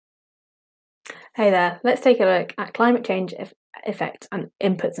Hey there, let's take a look at climate change effects and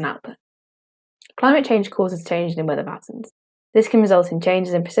inputs and outputs. Climate change causes changes in weather patterns. This can result in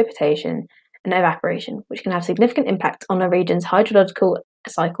changes in precipitation and evaporation, which can have significant impact on a region's hydrological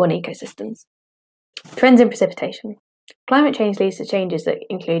cycle and ecosystems. Trends in precipitation. Climate change leads to changes that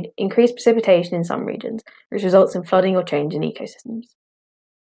include increased precipitation in some regions, which results in flooding or change in ecosystems.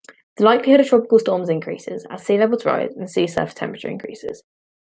 The likelihood of tropical storms increases as sea levels rise and sea surface temperature increases.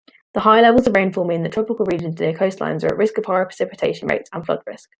 The high levels of rainfall mean that tropical regions near coastlines are at risk of higher precipitation rates and flood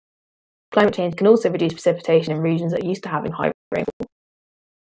risk. Climate change can also reduce precipitation in regions that are used to having high rainfall.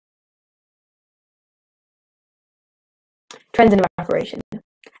 Trends in evaporation.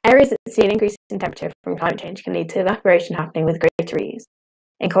 Areas that see an increase in temperature from climate change can lead to evaporation happening with greater ease.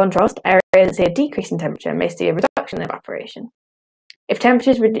 In contrast, areas that see a decrease in temperature may see a reduction in evaporation. If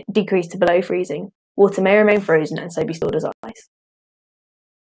temperatures decrease to below freezing, water may remain frozen and so be stored as ice.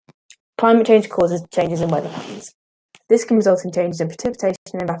 Climate change causes changes in weather patterns. This can result in changes in precipitation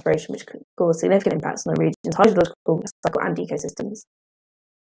and evaporation, which can cause significant impacts on the region's hydrological cycle and ecosystems.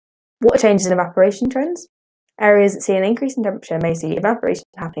 What are changes in evaporation trends? Areas that see an increase in temperature may see evaporation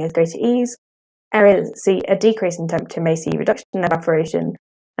happening with greater ease. Areas that see a decrease in temperature may see reduction in evaporation.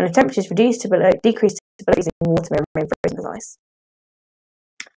 And if temperatures decrease to below freezing, water may remain frozen as ice.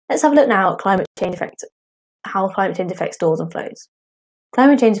 Let's have a look now at how climate change affects stores and flows.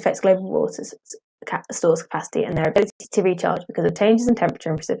 Climate change affects global water stores capacity and their ability to recharge because of changes in temperature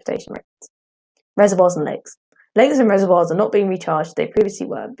and precipitation rates. Reservoirs and lakes. Lakes and reservoirs are not being recharged as they previously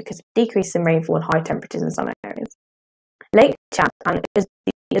were because of decreases in rainfall and high temperatures in some areas. Lake Chad and the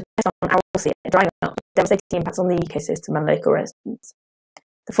Aral Sea are drying up, devastating impacts on the ecosystem and local residents.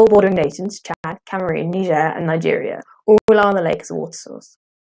 The four bordering nations, Chad, Cameroon, Niger, and Nigeria, all rely on the lake as a water source.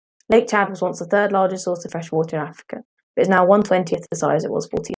 Lake Chad was once the third largest source of fresh water in Africa, but is now 1/20th the size it was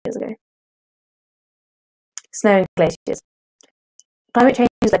 40 years ago. Snow and glaciers. Climate change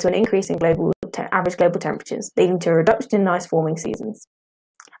has led to an increase in average global temperatures, leading to a reduction in ice forming seasons.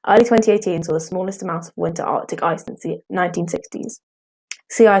 Early 2018 saw the smallest amount of winter Arctic ice since the 1960s.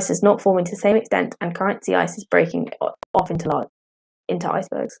 Sea ice is not forming to the same extent, and current sea ice is breaking off into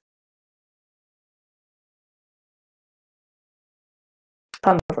icebergs.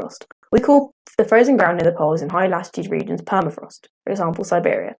 Permafrost. We call the frozen ground near the poles in high latitude regions permafrost, for example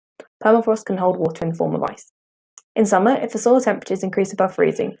Siberia. Permafrost can hold water in the form of ice. In summer, if the soil temperatures increase above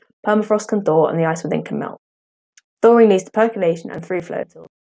freezing, permafrost can thaw and the ice within can melt. Thawing leads to percolation and through flow until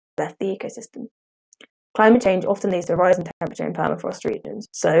left the ecosystem. Climate change often leads to a rise in temperature in permafrost regions,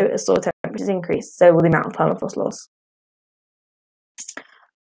 so as soil temperatures increase, so will the amount of permafrost loss.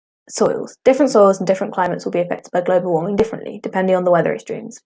 Soils. Different soils and different climates will be affected by global warming differently, depending on the weather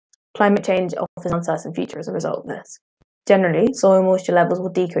extremes. Climate change offers an uncertain future as a result of this. Generally, soil moisture levels will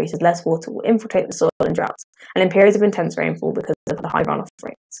decrease as less water will infiltrate the soil in droughts and in periods of intense rainfall because of the high runoff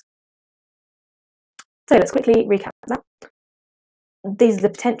rates. So let's quickly recap that. These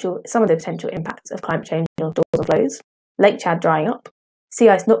are some of the potential impacts of climate change on stores and flows: Lake Chad drying up, sea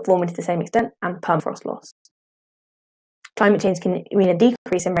ice not forming to the same extent, and permafrost loss. Climate change can mean a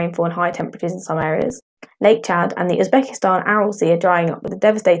decrease in rainfall and high temperatures in some areas. Lake Chad and the Uzbekistan Aral Sea are drying up with a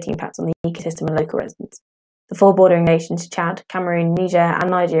devastating impact on the ecosystem and local residents. The four bordering nations, Chad, Cameroon, Niger, and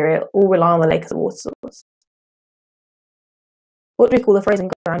Nigeria, all rely on the lake as a water source. What do we call the frozen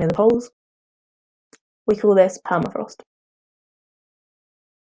ground near the poles? We call this permafrost.